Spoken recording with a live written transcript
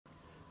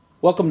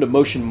Welcome to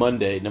Motion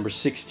Monday, number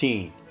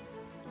 16,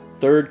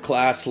 Third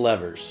Class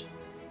Levers.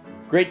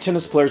 Great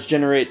tennis players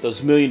generate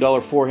those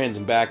million-dollar forehands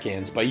and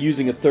backhands by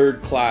using a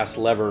third-class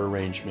lever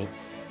arrangement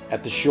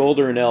at the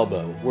shoulder and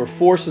elbow, where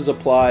force is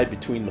applied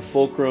between the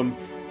fulcrum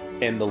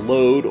and the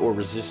load or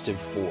resistive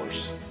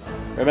force.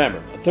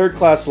 Remember, a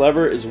third-class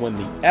lever is when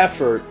the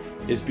effort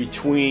is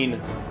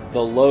between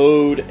the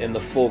load and the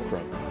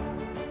fulcrum.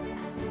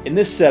 In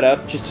this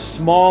setup, just a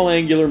small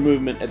angular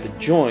movement at the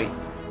joint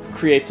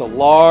creates a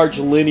large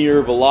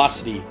linear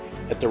velocity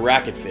at the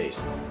racket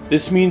face.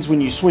 This means when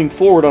you swing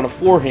forward on a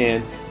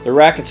forehand, the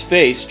racket's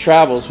face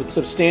travels with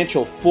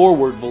substantial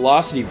forward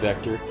velocity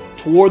vector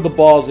toward the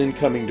ball's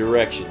incoming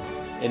direction,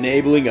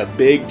 enabling a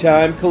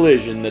big-time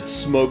collision that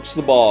smokes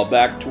the ball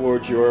back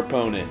towards your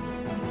opponent.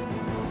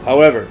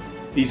 However,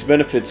 these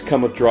benefits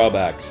come with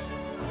drawbacks.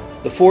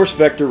 The force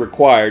vector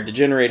required to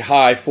generate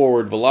high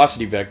forward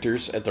velocity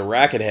vectors at the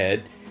racket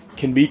head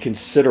can be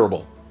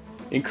considerable,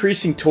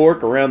 increasing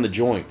torque around the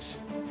joints.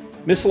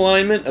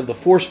 Misalignment of the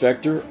force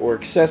vector or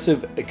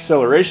excessive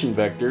acceleration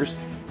vectors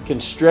can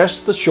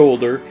stress the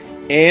shoulder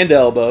and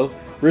elbow,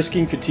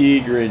 risking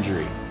fatigue or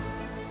injury.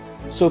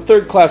 So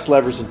third-class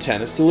levers in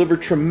tennis deliver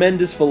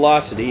tremendous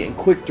velocity and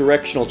quick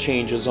directional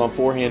changes on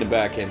forehand and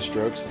backhand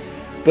strokes,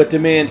 but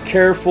demand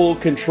careful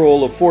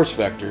control of force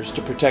vectors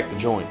to protect the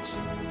joints.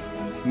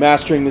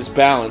 Mastering this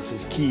balance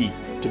is key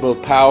to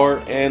both power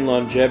and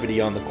longevity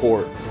on the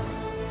court.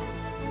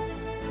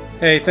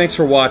 Hey, thanks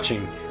for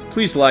watching.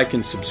 Please like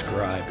and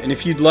subscribe. And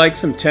if you'd like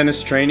some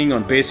tennis training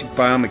on basic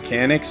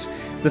biomechanics,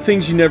 the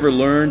things you never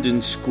learned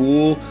in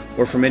school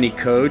or from any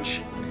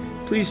coach,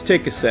 please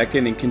take a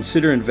second and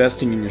consider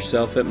investing in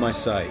yourself at my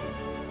site.